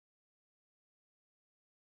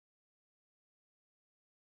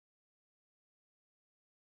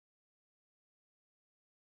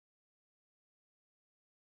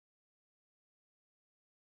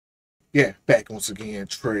Yeah, back once again,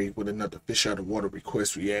 Trey, with another fish out of water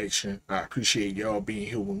request reaction. I appreciate y'all being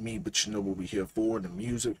here with me, but you know what we're here for, the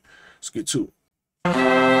music. Let's get to it.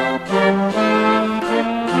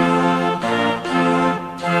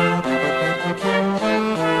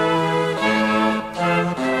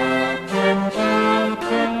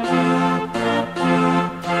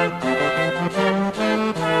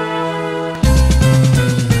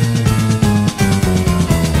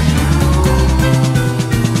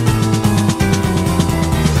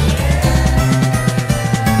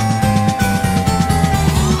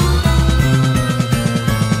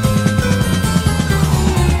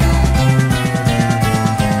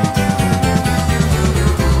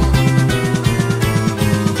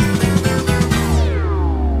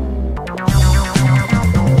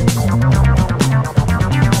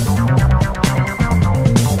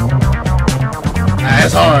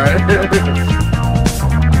 That's hard.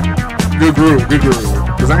 Good groove, good groove.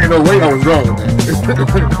 Because I ain't no way I was wrong with that.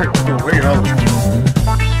 No way I was wrong.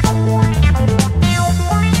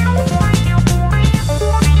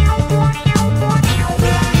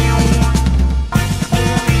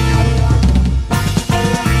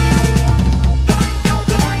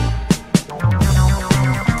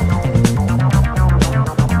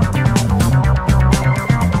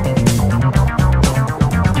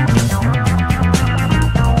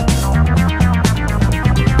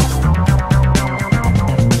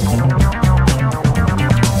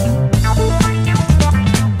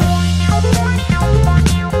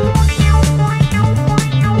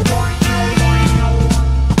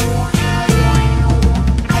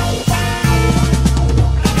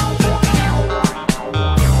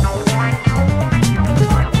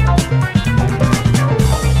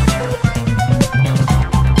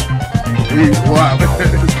 Wow,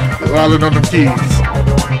 wilding on them keys.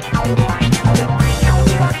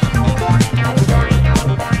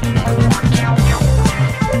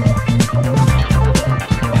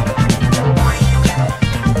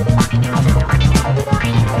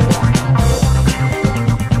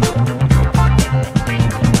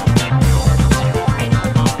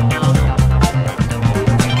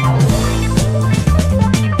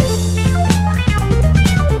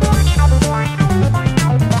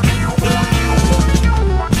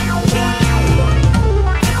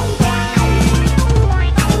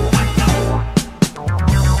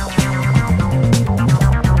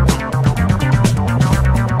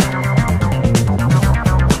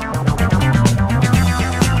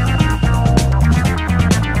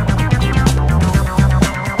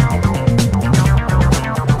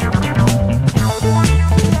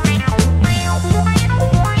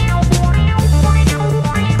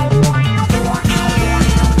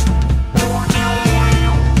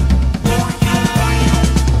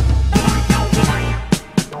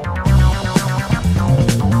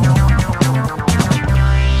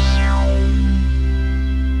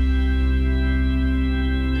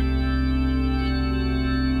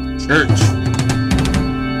 Church.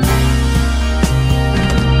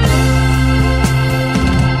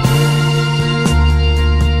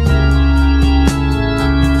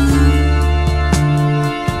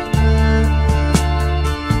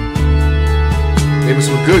 Maybe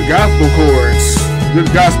some good gospel chords.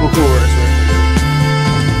 Good gospel chords.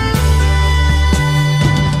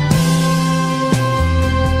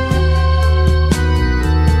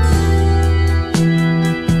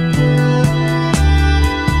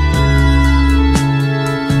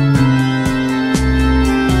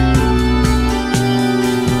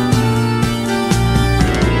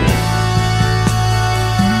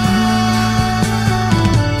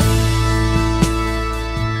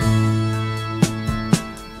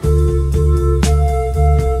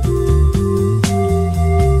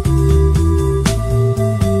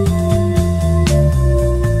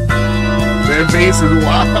 That bass is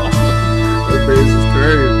wild. That bass is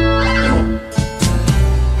crazy.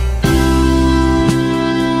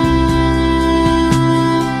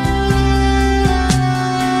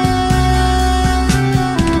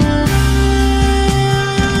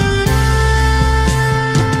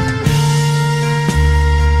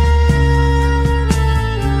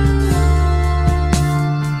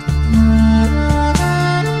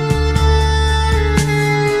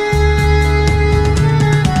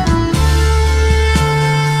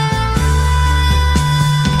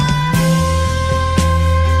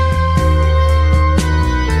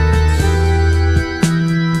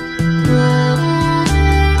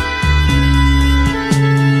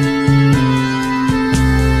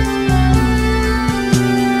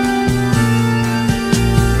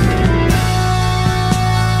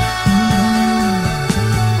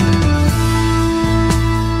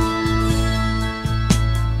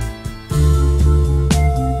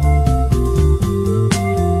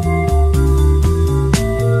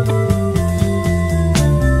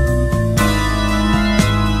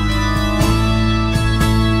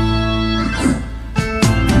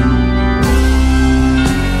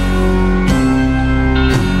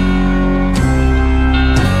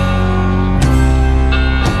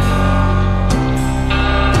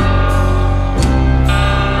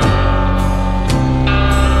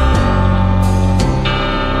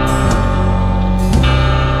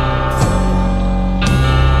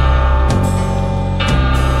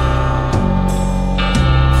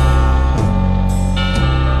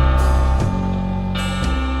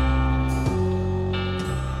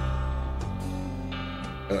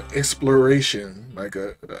 exploration, like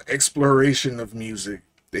a exploration of music.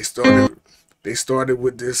 They started they started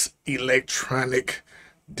with this electronic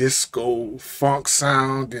disco funk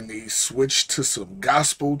sound, and they switched to some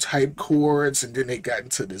gospel type chords, and then they got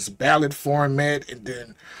into this ballad format, and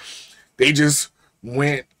then they just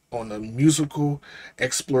went on a musical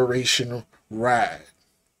exploration ride.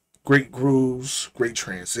 Great grooves, great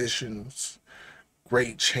transitions,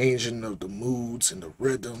 great changing of the moods and the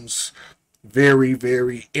rhythms. Very,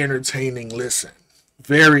 very entertaining listen.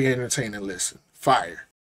 Very entertaining listen. Fire.